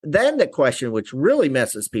then the question which really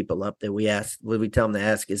messes people up that we tell them to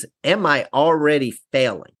ask is, am I already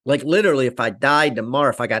failing? Like literally, if I died tomorrow,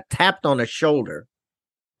 if I got tapped on the shoulder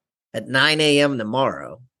at 9 a.m.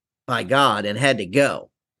 tomorrow by God and had to go,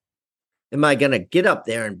 am I going to get up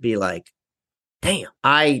there and be like, damn,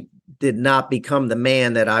 I did not become the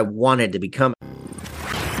man that I wanted to become?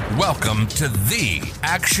 Welcome to the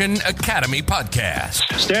Action Academy podcast.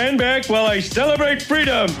 Stand back while I celebrate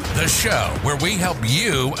freedom. The show where we help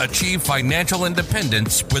you achieve financial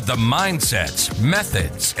independence with the mindsets,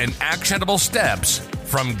 methods, and actionable steps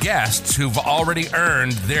from guests who've already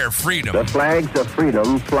earned their freedom. The flags of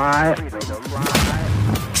freedom fly.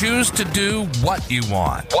 Choose to do what you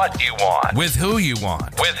want. With who you want.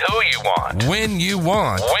 When you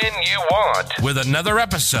want. With another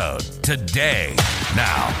episode today.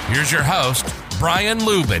 Now, here's your host, Brian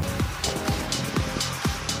Lubin.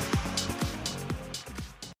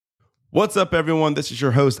 What's up, everyone? This is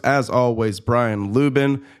your host, as always, Brian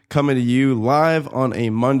Lubin, coming to you live on a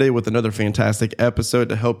Monday with another fantastic episode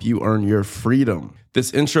to help you earn your freedom.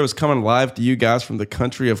 This intro is coming live to you guys from the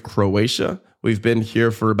country of Croatia. We've been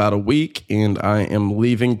here for about a week, and I am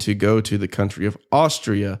leaving to go to the country of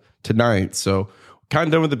Austria tonight. So kind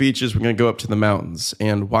of done with the beaches. We're going to go up to the mountains.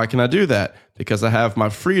 And why can I do that? Because I have my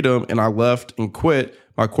freedom, and I left and quit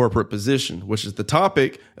my corporate position, which is the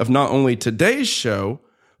topic of not only today's show,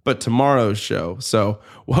 but tomorrow's show. So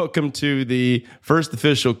welcome to the first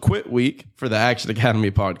official quit week for the Action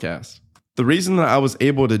Academy podcast. The reason that I was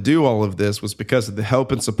able to do all of this was because of the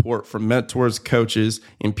help and support from mentors, coaches,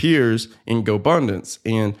 and peers in GoBundance.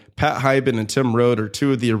 And Pat Hiban and Tim Rode are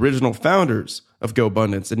two of the original founders of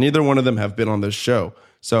GoBundance, and neither one of them have been on this show.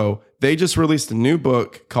 So they just released a new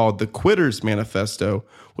book called The Quitter's Manifesto,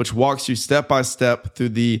 which walks you step by step through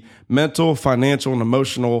the mental, financial, and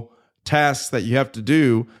emotional tasks that you have to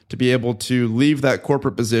do to be able to leave that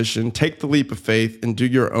corporate position, take the leap of faith, and do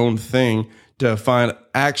your own thing to find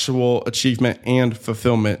actual achievement and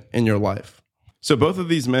fulfillment in your life. So both of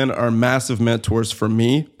these men are massive mentors for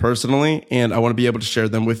me personally, and I want to be able to share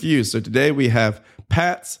them with you. So today we have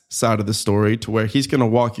Pat's side of the story, to where he's going to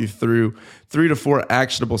walk you through 3 to 4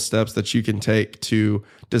 actionable steps that you can take to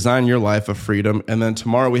design your life of freedom. And then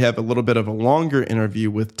tomorrow we have a little bit of a longer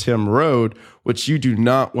interview with Tim Rode, which you do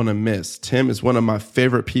not want to miss. Tim is one of my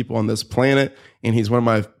favorite people on this planet, and he's one of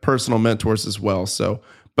my personal mentors as well. So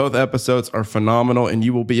both episodes are phenomenal, and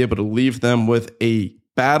you will be able to leave them with a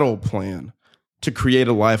battle plan to create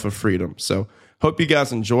a life of freedom. So hope you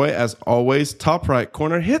guys enjoy. As always, top right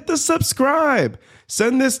corner, hit the subscribe.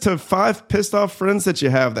 Send this to 5 pissed off friends that you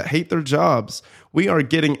have that hate their jobs. We are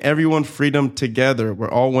getting everyone freedom together. We're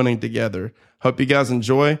all winning together. Hope you guys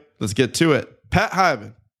enjoy. Let's get to it. Pat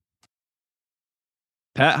Hiban.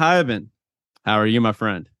 Pat Hiban, how are you, my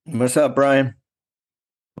friend? What's up, Brian?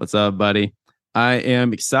 What's up, buddy? I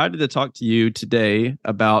am excited to talk to you today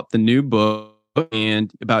about the new book and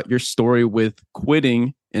about your story with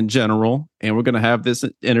quitting in general. And we're going to have this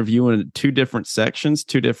interview in 2 different sections,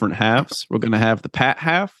 2 different halves. We're going to have the Pat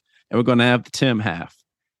half, and we're going to have the Tim half.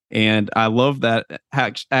 And I love that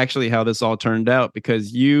actually how this all turned out,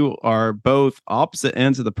 because you are both opposite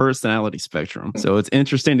ends of the personality spectrum. So it's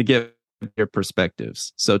interesting to get your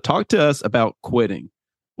perspectives. So talk to us about quitting.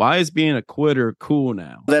 Why is being a quitter cool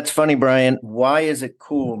now? That's funny, Brian. Why is it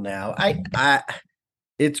cool now?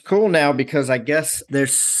 It's cool now because I guess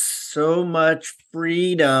there's so much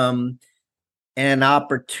freedom and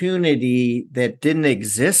opportunity that didn't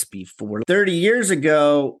exist before. 30 years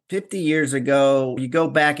ago, 50 years ago, you go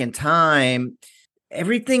back in time,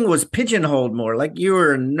 everything was pigeonholed more. Like you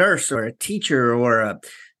were a nurse or a teacher or a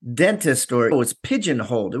dentist, or it was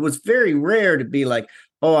pigeonholed. It was very rare to be like,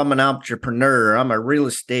 oh, I'm an entrepreneur, I'm a real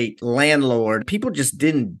estate landlord. People just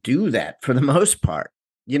didn't do that for the most part.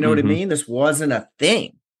 You know what I mean? This wasn't a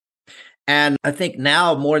thing. And I think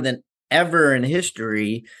now more than ever in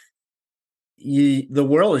history, the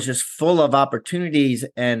world is just full of opportunities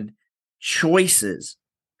and choices.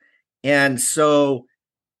 And so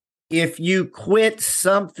if you quit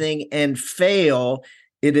something and fail,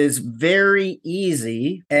 it is very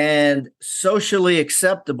easy and socially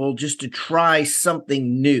acceptable just to try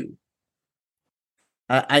something new.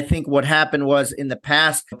 I think what happened was in the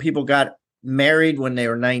past, people got married when they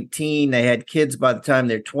were 19. They had kids by the time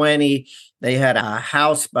they're 20. They had a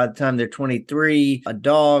house by the time they're 23, a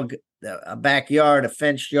dog, a backyard, a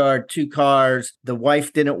fenced yard, 2 cars. The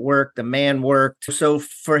wife didn't work. The man worked. So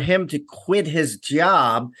for him to quit his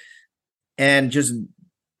job and just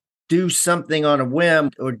do something on a whim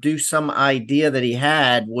or do some idea that he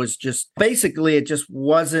had was just basically, it just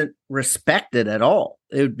wasn't respected at all.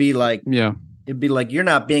 It would be like, It'd be like, you're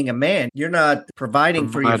not being a man. You're not providing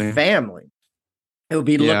for your family. It would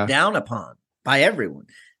be looked down upon by everyone.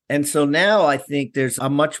 And so now I think there's a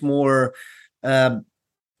much more,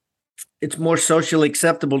 it's more socially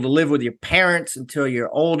acceptable to live with your parents until you're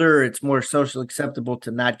older. It's more socially acceptable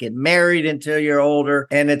to not get married until you're older.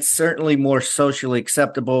 And it's certainly more socially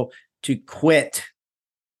acceptable to quit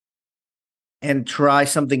and try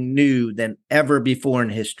something new than ever before in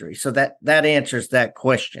history. So that answers that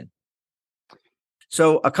question.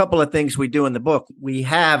 So a couple of things we do in the book. We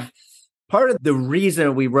have part of the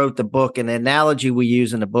reason we wrote the book, an analogy we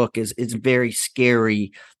use in the book is it's very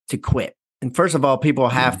scary to quit. And first of all, people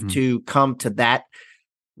have to come to that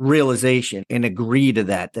realization and agree to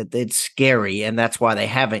that it's scary. And that's why they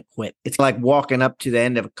haven't quit. It's like walking up to the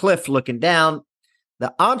end of a cliff, looking down.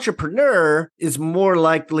 The entrepreneur is more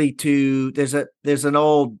likely to, there's an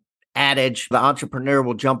old adage, the entrepreneur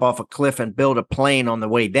will jump off a cliff and build a plane on the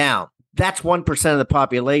way down. That's 1% of the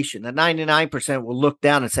population. The 99% will look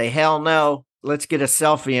down and say, hell no, let's get a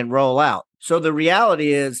selfie and roll out. So the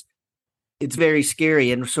reality is it's very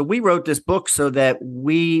scary. And so we wrote this book so that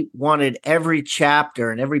we wanted every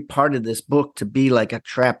chapter and every part of this book to be like a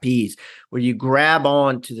trapeze, where you grab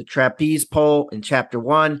on to the trapeze pole in chapter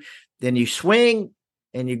 1, then you swing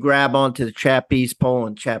and you grab onto the trapeze pole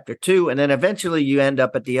in chapter 2, and then eventually you end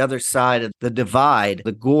up at the other side of the divide,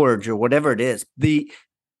 the gorge, or whatever it is.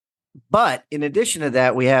 But in addition to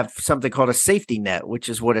that, we have something called a safety net, which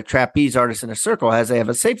is what a trapeze artist in a circle has. They have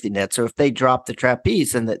a safety net. So if they drop the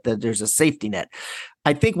trapeze, then there's a safety net.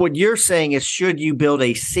 I think what you're saying is, should you build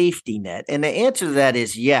a safety net? And the answer to that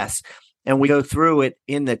is yes. And we go through it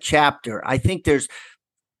in the chapter. I think there's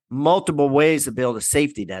multiple ways to build a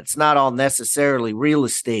safety net. It's not all necessarily real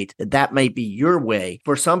estate. That may be your way.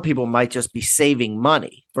 For some people, it might just be saving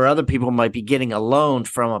money. For other people, it might be getting a loan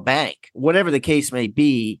from a bank. Whatever the case may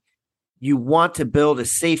be, you want to build a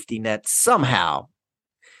safety net somehow.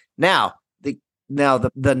 Now, the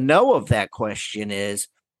no of that question is,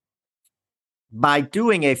 by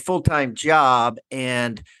doing a full-time job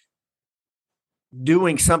and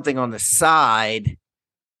doing something on the side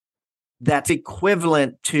that's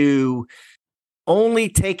equivalent to only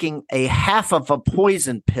taking a half of a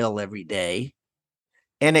poison pill every day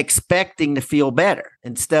and expecting to feel better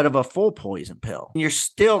instead of a full poison pill. You're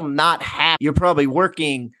still not happy. You're probably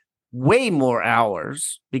working way more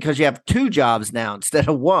hours because you have 2 jobs now instead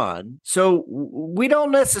of 1. So we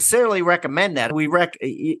don't necessarily recommend that. We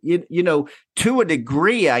to a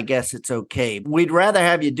degree, I guess it's okay. We'd rather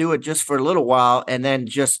have you do it just for a little while and then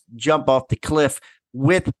just jump off the cliff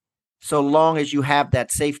so long as you have that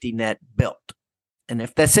safety net built. And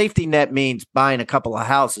if that safety net means buying a couple of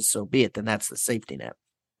houses, so be it, then that's the safety net.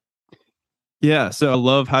 Yeah, so I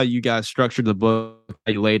love how you guys structured the book,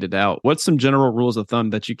 how you laid it out. What's some general rules of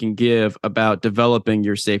thumb that you can give about developing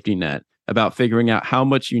your safety net, about figuring out how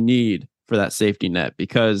much you need for that safety net?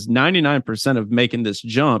 Because 99% of making this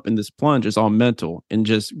jump and this plunge is all mental and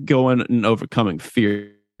just going and overcoming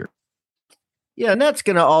fear. Yeah, and that's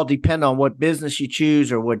going to all depend on what business you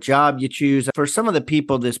choose or what job you choose. For some of the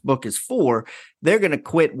people this book is for, they're going to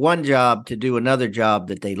quit one job to do another job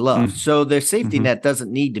that they love. So their safety net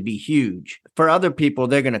doesn't need to be huge. For other people,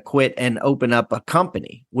 they're going to quit and open up a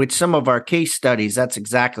company, which some of our case studies, that's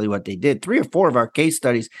exactly what they did. 3 or 4 of our case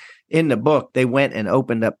studies in the book, they went and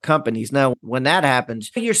opened up companies. Now, when that happens,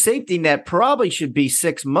 your safety net probably should be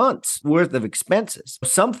 6 months worth of expenses.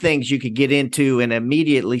 Some things you could get into and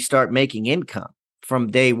immediately start making income from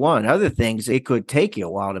day one. Other things, it could take you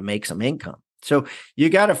a while to make some income. So you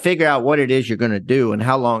got to figure out what it is you're going to do and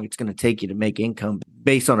how long it's going to take you to make income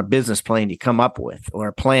based on a business plan you come up with or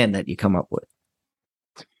a plan that you come up with.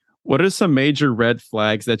 What are some major red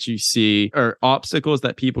flags that you see or obstacles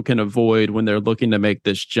that people can avoid when they're looking to make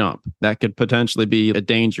this jump that could potentially be a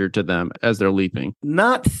danger to them as they're leaping?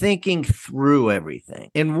 Not thinking through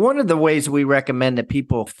everything. And one of the ways we recommend that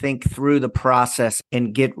people think through the process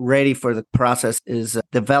and get ready for the process is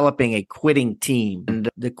developing a quitting team. And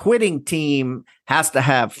the quitting team has to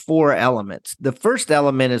have 4 elements. The first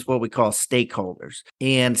element is what we call stakeholders.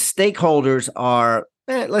 And stakeholders are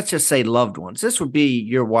let's just say loved ones. This would be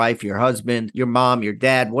your wife, your husband, your mom, your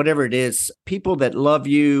dad, whatever it is, people that love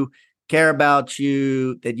you, care about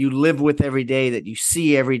you, that you live with every day, that you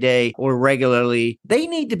see every day or regularly. They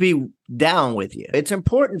need to be down with you. It's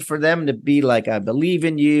important for them to be like, I believe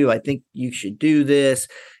in you. I think you should do this.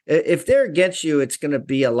 If they're against you, it's going to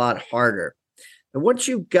be a lot harder. And once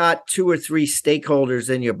you've got 2 or 3 stakeholders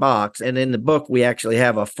in your box, and in the book, we actually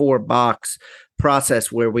have a 4-box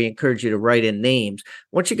process where we encourage you to write in names.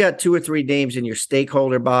 Once you got 2 or 3 names in your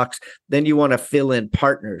stakeholder box, then you want to fill in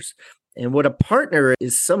partners. And what a partner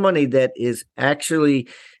is somebody that is actually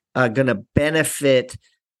going to benefit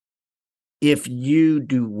if you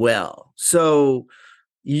do well. So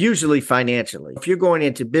usually financially. If you're going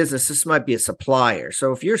into business, this might be a supplier.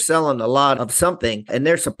 So if you're selling a lot of something and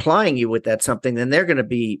they're supplying you with that something, then they're going to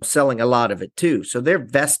be selling a lot of it too. So they're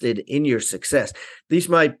vested in your success. These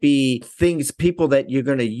might be things, people that you're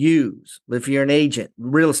going to use. If you're an agent,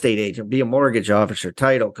 real estate agent, be a mortgage officer,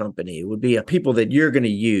 title company, it would be people that you're going to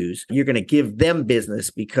use. You're going to give them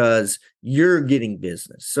business because you're getting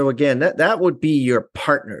business. So again, that would be your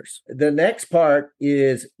partners. The next part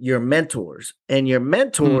is your mentors. And your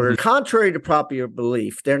mentors, contrary to popular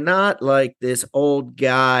belief, they're not like this old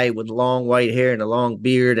guy with long white hair and a long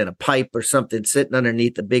beard and a pipe or something sitting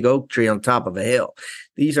underneath a big oak tree on top of a hill.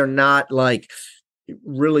 These are not like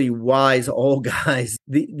really wise old guys.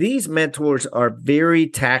 These mentors are very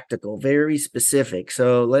tactical, very specific.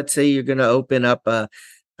 So let's say you're going to open up a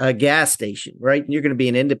gas station, right? You're going to be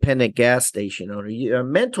an independent gas station owner. A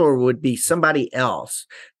mentor would be somebody else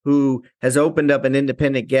who has opened up an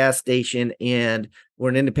independent gas station or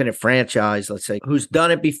an independent franchise, let's say, who's done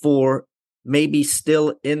it before, maybe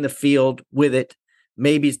still in the field with it.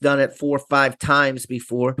 Maybe he's done it 4 or 5 times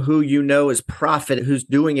before, who you know is profit, who's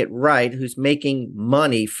doing it right, who's making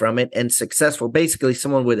money from it and successful. Basically,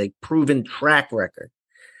 someone with a proven track record.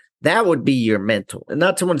 That would be your mentor, and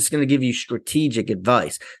not someone that's going to give you strategic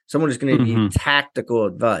advice. Someone who's going to give you tactical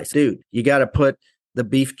advice. Dude, you got to put the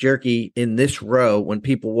beef jerky in this row when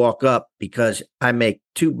people walk up because I make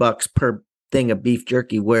 $2 per thing of beef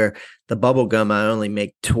jerky, where the bubble gum I only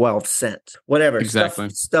make 12 cents. Whatever, exactly,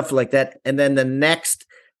 stuff like that. And then the next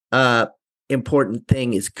important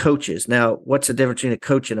thing is coaches. Now, what's the difference between a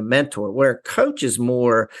coach and a mentor? Where a coach is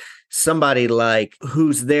more somebody like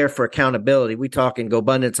who's there for accountability. We talk in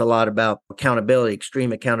GoBundance a lot about accountability,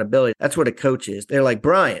 extreme accountability. That's what a coach is. They're like,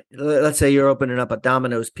 Brian, let's say you're opening up a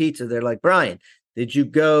Domino's pizza. They're like, Brian, did you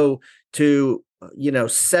go to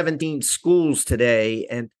 17 schools today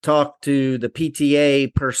and talk to the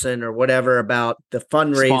PTA person or whatever about the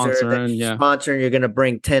fundraiser sponsoring? You're going to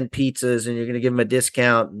bring 10 pizzas and you're going to give them a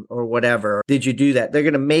discount or whatever. Did you do that? They're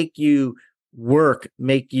going to make you work,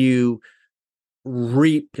 make you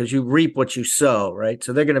reap, because you reap what you sow, right?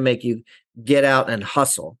 So they're going to make you get out and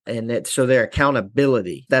hustle. And so their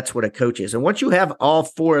accountability, that's what a coach is. And once you have all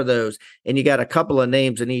 4 of those and you got a couple of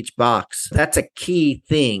names in each box, that's a key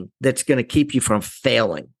thing that's going to keep you from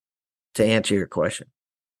failing, to answer your question.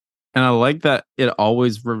 And I like that it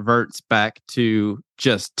always reverts back to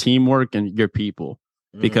just teamwork and your people.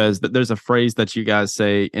 Because there's a phrase that you guys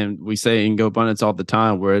say, and we say in GoBundance all the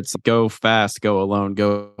time, where it's go fast, go alone,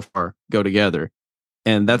 go far, go together.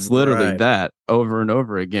 And that's literally that over and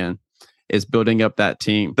over again, is building up that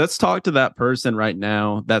team. Let's talk to that person right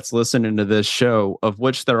now that's listening to this show, of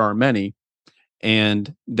which there are many,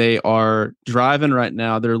 and they are driving right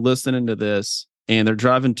now. They're listening to this and they're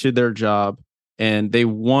driving to their job and they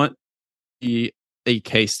want a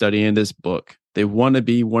case study in this book. They want to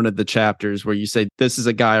be one of the chapters where you say, this is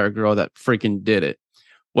a guy or girl that freaking did it.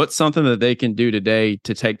 What's something that they can do today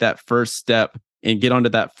to take that first step and get onto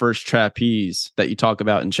that first trapeze that you talk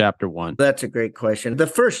about in chapter 1? That's a great question. The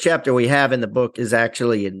first chapter we have in the book is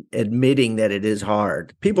actually admitting that it is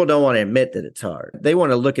hard. People don't want to admit that it's hard. They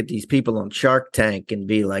want to look at these people on Shark Tank and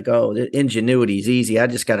be like, oh, the ingenuity is easy. I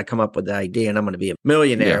just got to come up with the idea and I'm going to be a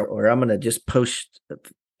millionaire, or I'm going to just post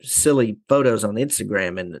silly photos on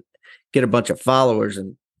Instagram and get a bunch of followers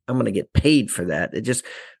and I'm going to get paid for that. It just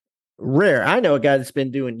rare. I know a guy that's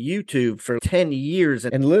been doing YouTube for 10 years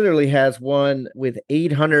and literally has one with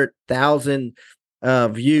 800,000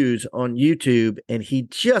 views on YouTube. And he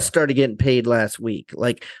just started getting paid last week.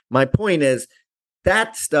 Like, my point is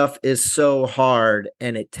that stuff is so hard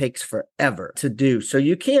and it takes forever to do. So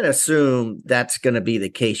you can't assume that's going to be the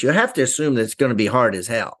case. You have to assume that it's going to be hard as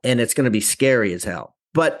hell and it's going to be scary as hell.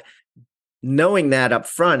 But knowing that up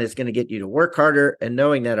front is going to get you to work harder, and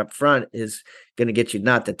knowing that up front is going to get you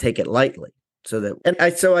not to take it lightly. So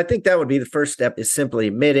I think that would be the first step, is simply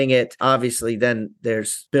admitting it. Obviously, then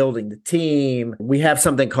there's building the team. We have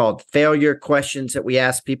something called failure questions that we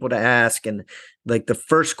ask people to ask. And like the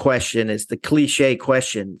first question is the cliche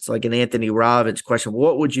question. It's like an Anthony Robbins question.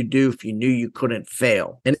 What would you do if you knew you couldn't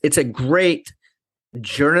fail? And it's a great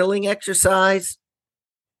journaling exercise,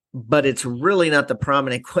 but it's really not the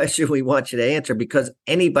prominent question we want you to answer, because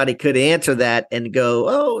anybody could answer that and go,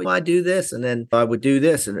 oh, I do this, and then I would do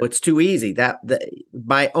this. And it's too easy.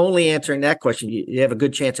 By only answering that question, you have a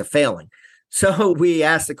good chance of failing. So we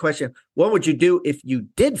ask the question, what would you do if you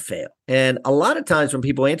did fail? And a lot of times when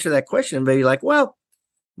people answer that question, they'll be like, well,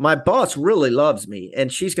 my boss really loves me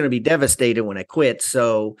and she's going to be devastated when I quit.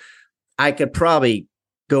 So I could probably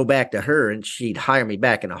go back to her and she'd hire me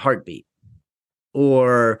back in a heartbeat.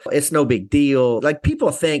 Or it's no big deal. Like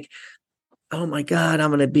people think, oh my God,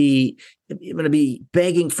 I'm gonna be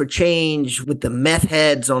begging for change with the meth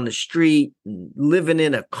heads on the street, and living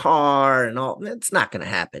in a car and all. It's not gonna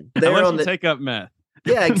happen. Unless you take up meth.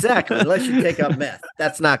 Yeah, exactly. Unless you take up meth,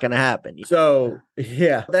 that's not going to happen. So,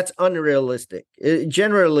 yeah, that's unrealistic.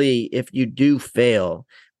 Generally, if you do fail,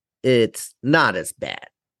 it's not as bad.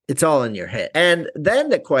 It's all in your head. And then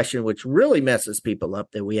the question, which really messes people up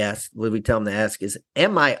that we tell them to ask is,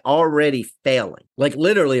 am I already failing? Like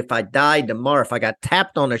literally, if I died tomorrow, if I got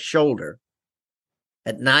tapped on the shoulder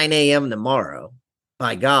at 9 a.m. tomorrow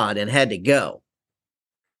by God and had to go,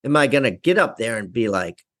 am I going to get up there and be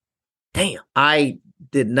like, damn, I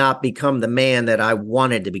did not become the man that I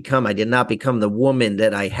wanted to become. I did not become the woman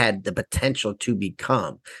that I had the potential to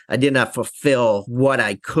become. I did not fulfill what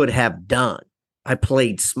I could have done. I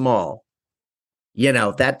played small.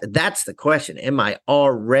 That's the question. Am I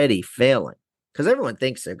already failing? Because everyone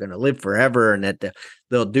thinks they're going to live forever and that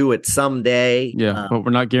they'll do it someday. Yeah, but we're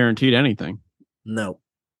not guaranteed anything. No.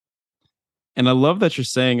 And I love that you're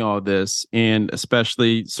saying all this, and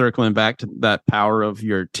especially circling back to that power of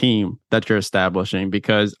your team that you're establishing,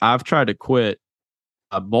 because I've tried to quit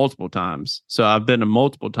multiple times. So I've been a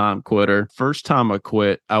multiple time quitter. First time I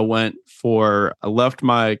quit, I left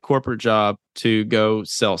my corporate job to go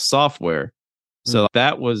sell software. So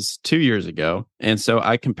that was 2 years ago. And so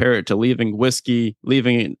I compare it to leaving whiskey,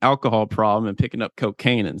 leaving an alcohol problem and picking up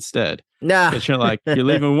cocaine instead. Nah. Because you're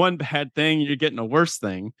leaving one bad thing, you're getting a worse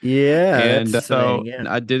thing. Yeah. And so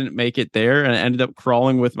I didn't make it there. And I ended up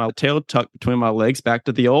crawling with my tail tucked between my legs back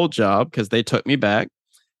to the old job because they took me back.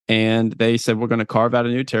 And they said, we're going to carve out a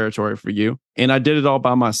new territory for you. And I did it all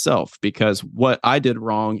by myself because what I did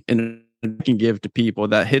wrong and I can give to people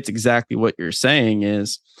that hits exactly what you're saying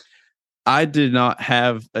is I did not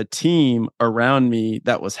have a team around me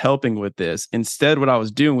that was helping with this. Instead, what I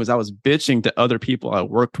was doing was I was bitching to other people I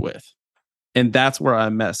worked with. And that's where I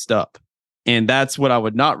messed up. And that's what I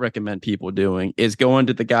would not recommend people doing is going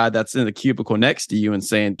to the guy that's in the cubicle next to you and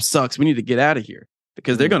saying, sucks, we need to get out of here.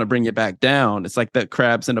 Because they're going to bring you back down. It's like that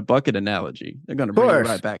crabs in a bucket analogy. They're going to bring you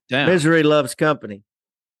right back down. Misery loves company.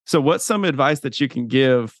 So what's some advice that you can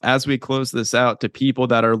give as we close this out to people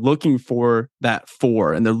that are looking for that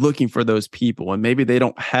and they're looking for those people and maybe they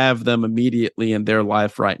don't have them immediately in their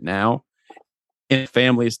life right now? And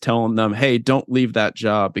families telling them, hey, don't leave that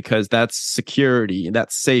job because that's security and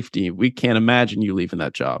that's safety. We can't imagine you leaving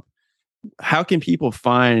that job. How can people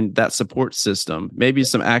find that support system? Maybe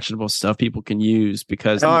some actionable stuff people can use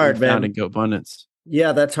because hard, we found in GoBundance.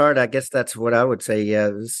 Yeah, that's hard. I guess that's what I would say.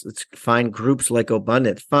 Yeah, it's find groups like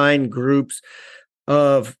GoBundance. Find groups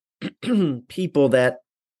of people that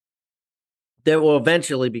will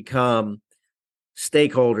eventually become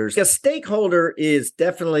stakeholders. A stakeholder is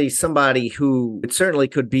definitely somebody who it certainly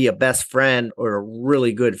could be a best friend or a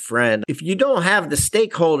really good friend. If you don't have the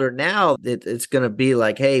stakeholder now, it's going to be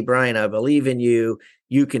like, hey, Brian, I believe in you.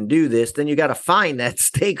 You can do this. Then you got to find that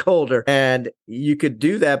stakeholder. And you could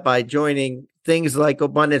do that by joining things like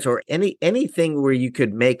Abundance or anything where you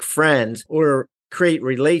could make friends or create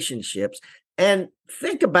relationships. And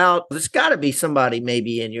think about, there's got to be somebody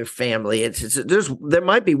maybe in your family. There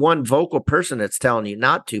might be one vocal person that's telling you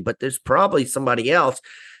not to, but there's probably somebody else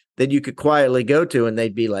that you could quietly go to and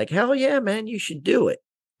they'd be like, hell yeah, man, you should do it.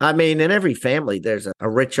 I mean, in every family, there's a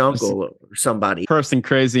rich uncle or somebody. Person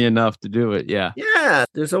crazy enough to do it. Yeah. Yeah.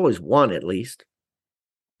 There's always one at least.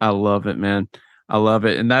 I love it, man. I love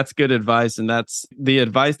it. And that's good advice. And that's the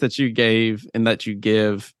advice that you gave and that you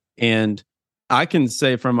give. And I can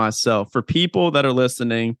say for myself, for people that are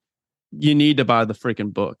listening, you need to buy the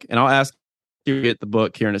freaking book. And I'll ask you to get the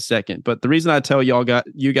book here in a second. But the reason I tell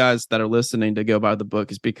you guys that are listening to go buy the book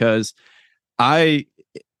is because I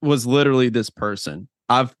was literally this person.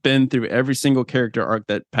 I've been through every single character arc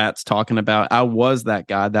that Pat's talking about. I was that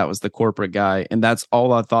guy. That was the corporate guy. And that's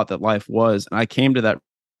all I thought that life was. And I came to that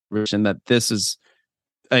realization that this is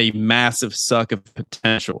a massive suck of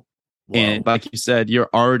potential. Whoa. And like you said, you're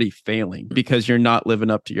already failing because you're not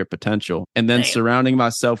living up to your potential. And then surrounding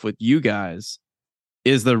myself with you guys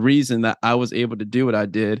is the reason that I was able to do what I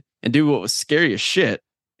did and do what was scary as shit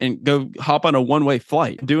and go hop on a one-way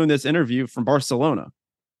flight doing this interview from Barcelona.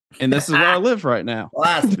 And this is where I live right now.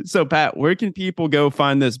 So, Pat, where can people go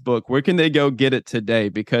find this book? Where can they go get it today?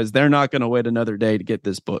 Because they're not going to wait another day to get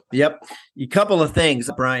this book. Yep. A couple of things,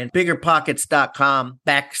 Brian.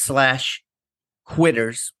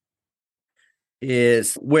 Biggerpockets.com/quitters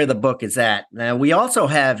is where the book is at. Now, we also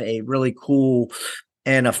have a really cool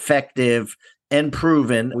and effective and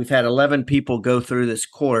proven. We've had 11 people go through this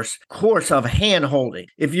course of hand holding.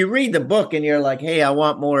 If you read the book and you're like, hey, I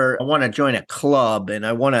want to join a club and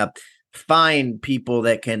I want to find people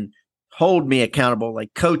that can hold me accountable,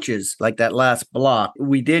 like coaches, like that last block.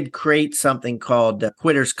 We did create something called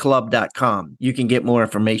quittersclub.com. You can get more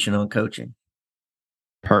information on coaching.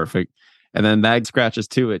 Perfect. And then that scratches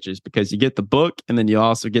 2 itches because you get the book and then you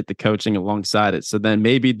also get the coaching alongside it. So then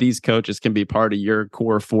maybe these coaches can be part of your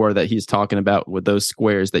core 4 that he's talking about with those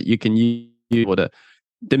squares that you can use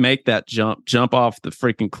to make that jump off the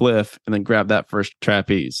freaking cliff and then grab that first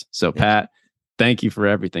trapeze. So Pat, thank you for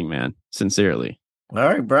everything, man. Sincerely. All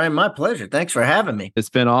right, Brian, my pleasure. Thanks for having me. It's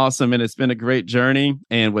been awesome and it's been a great journey.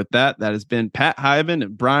 And with that has been Pat Hiban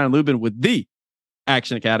and Brian Lubin with the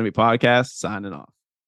Action Academy podcast signing off.